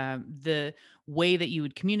 The way that you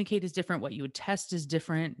would communicate is different, what you would test is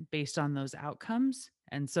different based on those outcomes.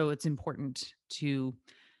 And so it's important to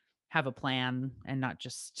have a plan and not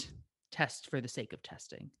just test for the sake of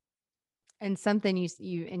testing. And something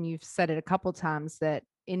you've said it a couple times that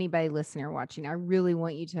anybody listening or watching, I really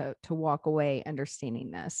want you to walk away understanding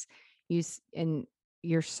this. And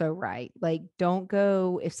you're so right. Like, don't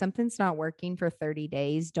go if something's not working for 30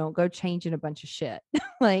 days, don't go changing a bunch of shit.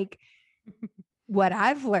 Like what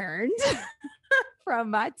I've learned from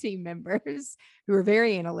my team members who are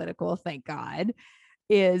very analytical, thank God,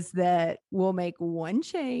 is that we'll make one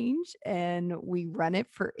change and we run it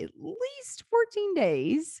for at least 14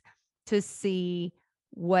 days to see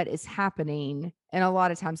what is happening. And a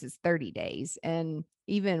lot of times it's 30 days. And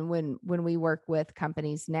even when we work with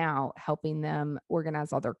companies now, helping them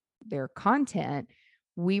organize all their content,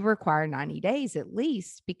 we require 90 days at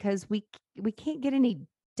least, because we can't get any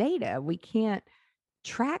data. We can't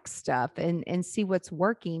track stuff and see what's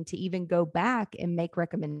working to even go back and make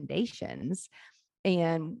recommendations.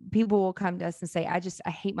 And people will come to us and say, I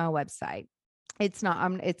hate my website. It's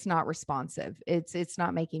not responsive. It's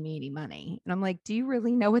not making me any money. And I'm like, do you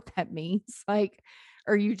really know what that means? Like,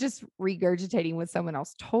 are you just regurgitating what someone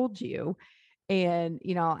else told you? And,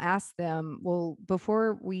 I'll ask them, well,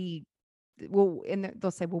 and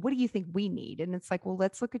they'll say, well, what do you think we need? And it's like, well,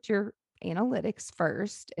 let's look at your analytics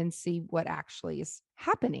first and see what actually is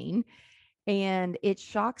happening. And it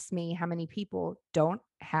shocks me how many people don't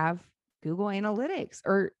have Google Analytics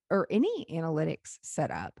or any analytics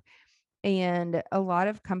set up. And a lot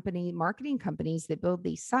of marketing companies that build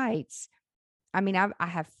these sites, I mean, I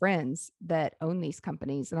have friends that own these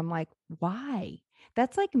companies, and I'm like, why?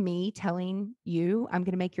 That's like me telling you I'm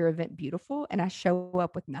going to make your event beautiful, and I show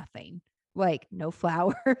up with nothing, like no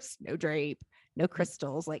flowers, no drape, no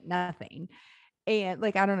crystals, like nothing. And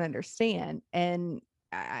like, I don't understand. And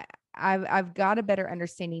I've got a better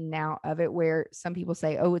understanding now of it, where some people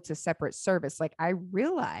say, oh, it's a separate service. Like, I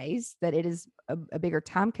realize that it is a bigger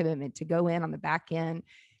time commitment to go in on the back end,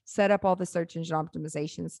 set up all the search engine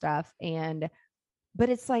optimization stuff. But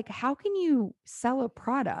it's like, how can you sell a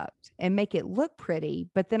product and make it look pretty,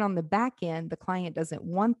 but then on the back end, the client doesn't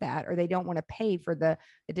want that, or they don't want to pay for the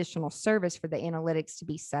additional service for the analytics to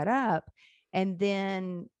be set up. And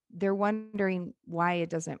then they're wondering why it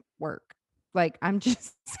doesn't work. Like, I'm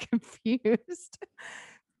just confused.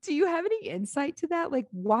 Do you have any insight to that? Like,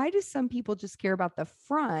 why do some people just care about the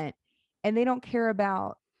front and they don't care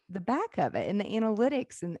about the back of it and the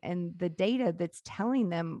analytics and the data that's telling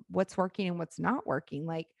them what's working and what's not working?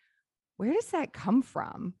 Like, where does that come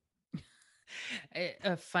from?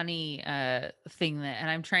 A funny thing that, and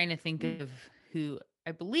I'm trying to think of who,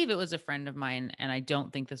 I believe it was a friend of mine, and I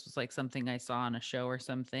don't think this was like something I saw on a show or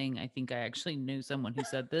something. I think I actually knew someone who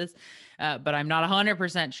said this, but I'm not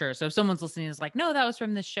 100% sure. So if someone's listening is like, no, that was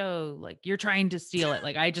from the show, like you're trying to steal it.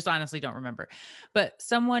 Like, I just honestly don't remember. But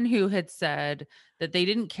someone who had said that they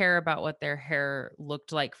didn't care about what their hair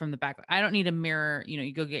looked like from the back. I don't need a mirror,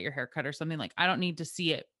 you go get your hair cut or something. Like, I don't need to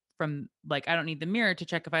see it from, like, I don't need the mirror to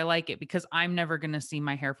check if I like it, because I'm never going to see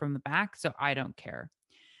my hair from the back. So I don't care,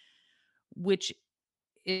 which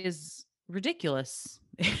is ridiculous.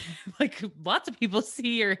 Like, lots of people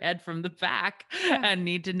see your head from the back and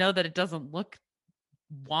need to know that it doesn't look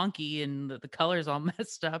wonky and the color's all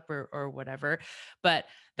messed up or whatever. But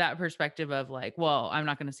that perspective of like, well, I'm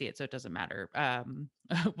not going to see it, so it doesn't matter,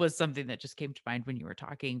 was something that just came to mind when you were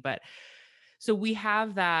talking. But so we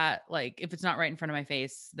have that, like, if it's not right in front of my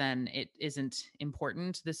face, then it isn't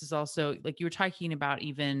important. This is also, like you were talking about,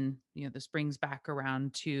 even, this brings back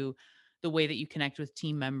around to the way that you connect with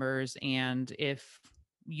team members. And if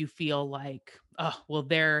you feel like, oh, well,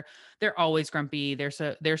 they're always grumpy, they're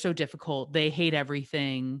so difficult, they hate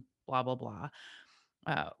everything, blah, blah, blah.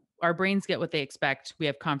 Our brains get what they expect. We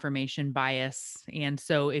have confirmation bias. And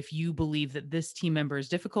so if you believe that this team member is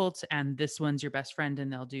difficult and this one's your best friend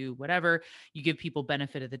and they'll do whatever, you give people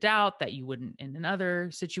benefit of the doubt that you wouldn't in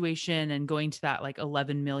another situation. And going to that like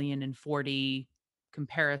 11,040,000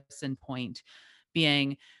 comparison point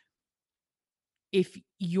being, if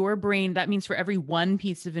your brain, that means for every one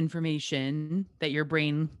piece of information that your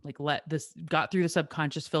brain like got through the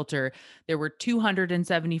subconscious filter, there were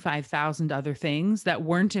 275,000 other things that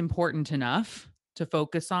weren't important enough to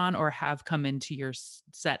focus on or have come into your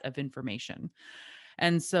set of information.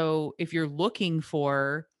 And so if you're looking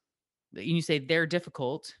for, you say they're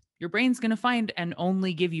difficult, your brain's going to find and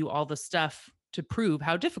only give you all the stuff to prove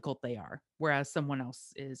how difficult they are, whereas someone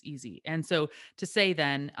else is easy. And so to say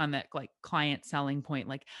then on that like client selling point,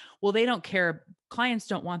 like, well, they don't care. Clients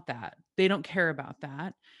don't want that. They don't care about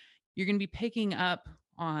that. You're going to be picking up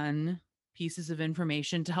on pieces of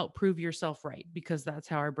information to help prove yourself right, because that's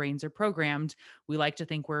how our brains are programmed. We like to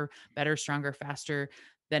think we're better, stronger, faster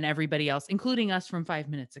than everybody else, including us from 5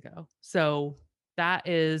 minutes ago. So that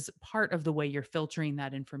is part of the way you're filtering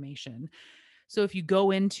that information. So if you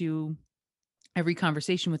go into every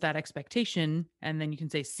conversation with that expectation, and then you can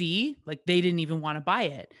say, see, like they didn't even want to buy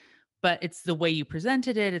it, but it's the way you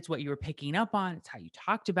presented it. It's what you were picking up on. It's how you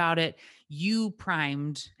talked about it. You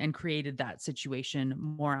primed and created that situation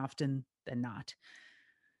more often than not.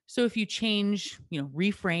 So if you change,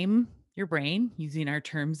 reframe your brain, using our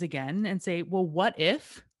terms again, and say, well, what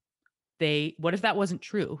if that wasn't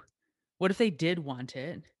true? What if they did want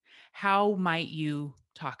it? How might you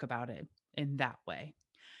talk about it in that way?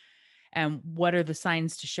 And what are the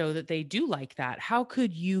signs to show that they do like that? How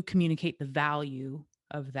could you communicate the value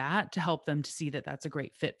of that to help them to see that that's a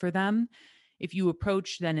great fit for them? If you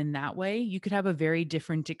approach then in that way, you could have a very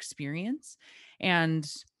different experience. And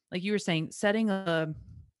like you were saying, setting a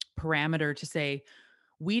parameter to say,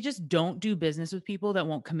 we just don't do business with people that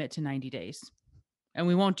won't commit to 90 days, and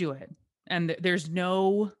we won't do it. And there's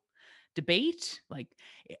no debate, like,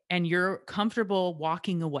 and you're comfortable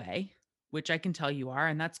walking away, which I can tell you are,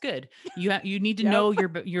 and that's good. You need to Yep. know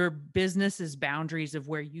your business's boundaries of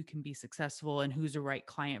where you can be successful and who's the right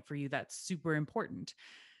client for you. That's super important.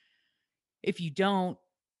 If you don't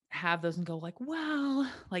have those and go like, well,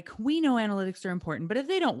 like, we know analytics are important, but if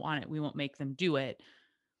they don't want it, we won't make them do it.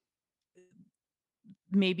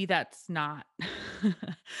 Maybe that's not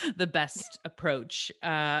the best approach.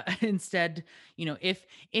 Instead,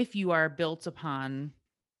 if you are built upon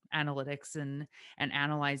analytics and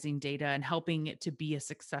analyzing data and helping it to be a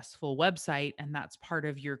successful website, and that's part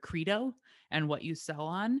of your credo and what you sell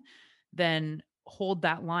on, then hold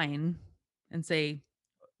that line and say,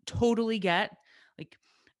 totally get, like,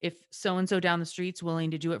 if so and so down the street's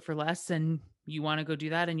willing to do it for less and you want to go do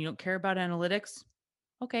that and you don't care about analytics,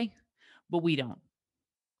 okay, but we don't.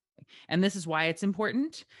 And this is why it's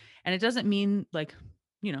important. And it doesn't mean, like,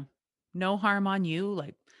 you know, no harm on you,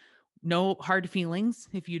 like, no hard feelings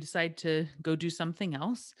if you decide to go do something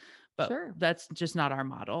else. But Sure. that's just not our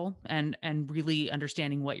model. And really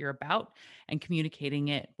understanding what you're about and communicating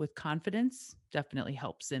it with confidence definitely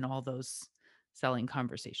helps in all those selling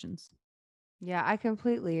conversations. Yeah, I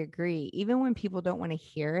completely agree. Even when people don't want to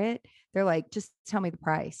hear it, they're like, just tell me the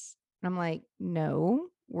price. And I'm like, no,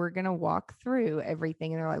 we're going to walk through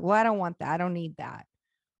everything. And they're like, well, I don't want that. I don't need that.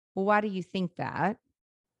 Well, why do you think that?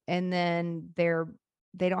 And then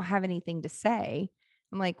they don't have anything to say.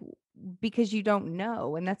 I'm like, because you don't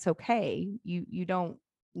know, and that's okay. You don't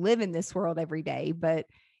live in this world every day, but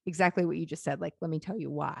exactly what you just said, like, let me tell you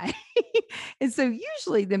why. And so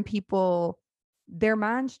usually then people, their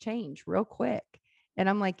minds change real quick. And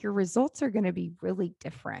I'm like, your results are going to be really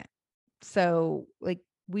different. So, like,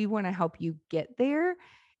 we want to help you get there.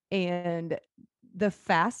 And the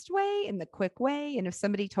fast way and the quick way. And if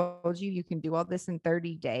somebody told you you can do all this in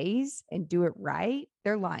 30 days and do it right,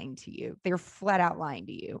 they're lying to you. They're flat out lying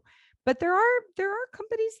to you. But there are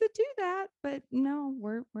companies that do that, but no,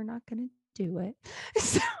 we're not going to do it.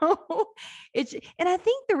 So it's, and I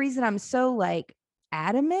think the reason I'm so like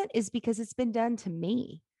adamant is because it's been done to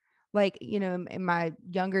me. Like, in my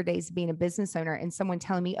younger days being a business owner and someone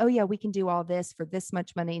telling me, oh yeah, we can do all this for this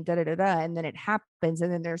much money, da da da da. And then it happens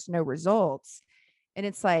and then there's no results. And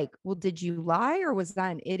it's like, well, did you lie or was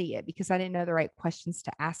I an idiot because I didn't know the right questions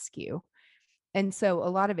to ask you? And so a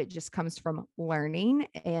lot of it just comes from learning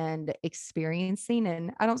and experiencing.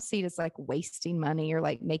 And I don't see it as like wasting money or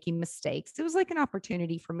like making mistakes. It was like an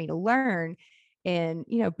opportunity for me to learn and,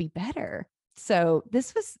 be better. So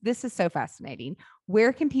this is so fascinating.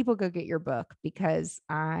 Where can people go get your book? Because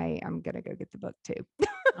I am going to go get the book too.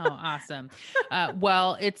 Oh, awesome.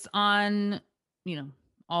 Well, it's on,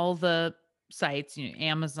 all the sites,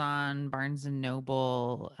 Amazon, Barnes and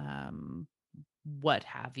Noble, what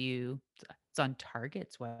have you. It's on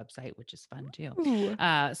Target's website, which is fun too. Ooh.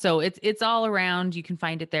 So it's all around. You can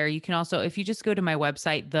find it there. You can also, if you just go to my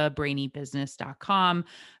website, thebrainybusiness.com,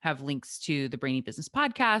 have links to the Brainy Business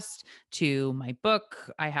podcast, to my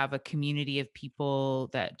book. I have a community of people,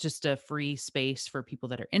 that just a free space for people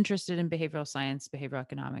that are interested in behavioral science, behavioral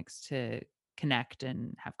economics, to connect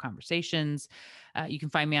and have conversations. You can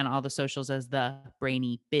find me on all the socials as the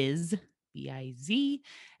Brainy Biz, BIZ.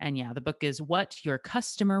 And yeah, the book is What Your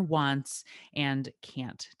Customer Wants and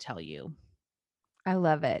Can't Tell You. I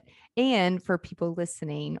love it. And for people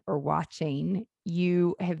listening or watching,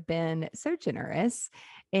 you have been so generous.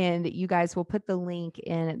 And you guys will put the link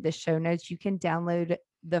in the show notes. You can download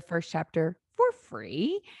the first chapter for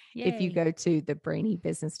free if you Yay. go to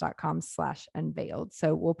thebrainybusiness.com/unveiled.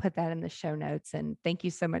 So we'll put that in the show notes. And thank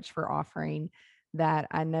you so much for offering that.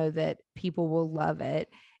 I know that people will love it.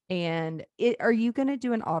 And are you going to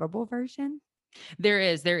do an Audible version? There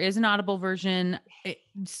is an Audible version. And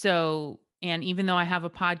even though I have a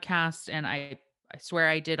podcast and I swear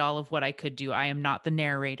I did all of what I could do, I am not the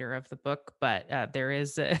narrator of the book, but there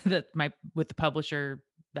is with the publisher,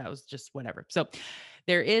 that was just whatever. So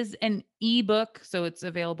there is an ebook. So it's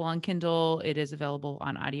available on Kindle. It is available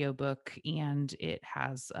on audiobook, and it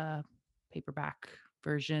has a paperback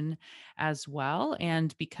version as well.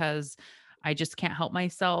 And because I just can't help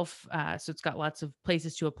myself. So it's got lots of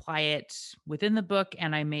places to apply it within the book.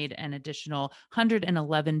 And I made an additional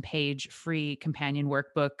 111-page free companion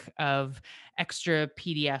workbook of extra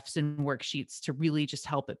PDFs and worksheets to really just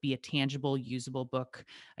help it be a tangible, usable book.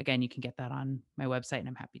 Again, you can get that on my website, and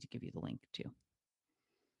I'm happy to give you the link too.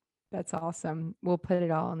 That's awesome. We'll put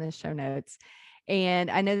it all in the show notes. And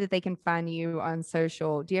I know that they can find you on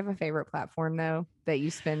social. Do you have a favorite platform, though, that you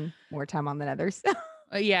spend more time on than others?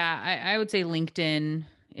 Yeah, I would say LinkedIn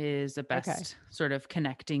is the best sort of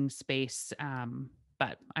connecting space.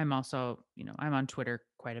 But I'm also, I'm on Twitter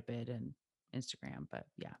quite a bit and Instagram, but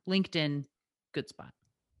yeah, LinkedIn, good spot.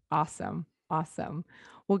 Awesome.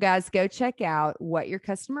 Well, guys, go check out What Your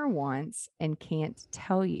Customer Wants and Can't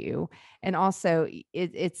Tell You. And also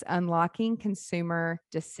it's unlocking consumer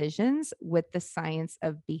decisions with the science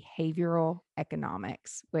of behavioral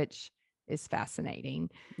economics, which is fascinating.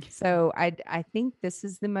 So I think this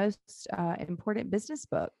is the most important business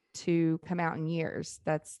book to come out in years.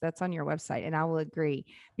 That's on your website. And I will agree,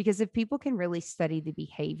 because if people can really study the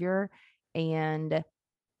behavior and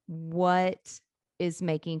what is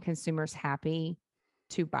making consumers happy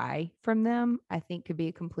to buy from them, I think could be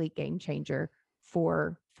a complete game changer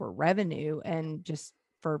for revenue and just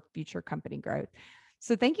for future company growth.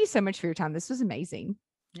 So thank you so much for your time. This was amazing.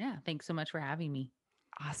 Yeah. Thanks so much for having me.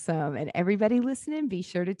 Awesome. And everybody listening, be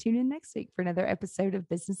sure to tune in next week for another episode of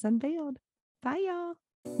Business Unveiled. Bye, y'all.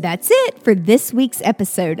 That's it for this week's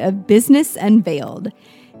episode of Business Unveiled.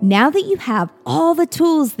 Now that you have all the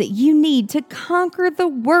tools that you need to conquer the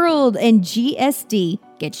world and GSD,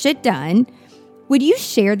 get shit done, would you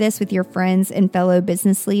share this with your friends and fellow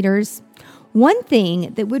business leaders? One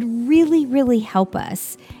thing that would really, really help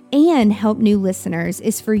us and help new listeners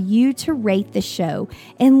is for you to rate the show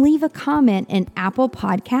and leave a comment in Apple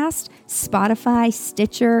Podcast, Spotify,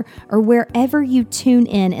 Stitcher, or wherever you tune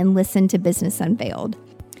in and listen to Business Unveiled.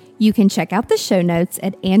 You can check out the show notes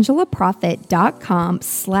at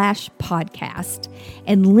angelaprofit.com/podcast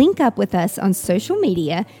and link up with us on social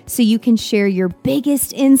media so you can share your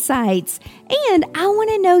biggest insights. And I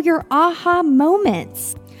want to know your aha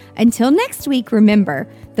moments. Until next week, remember,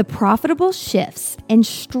 the profitable shifts and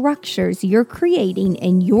structures you're creating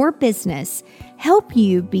in your business help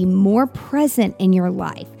you be more present in your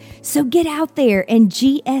life. So get out there and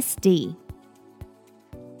GSD.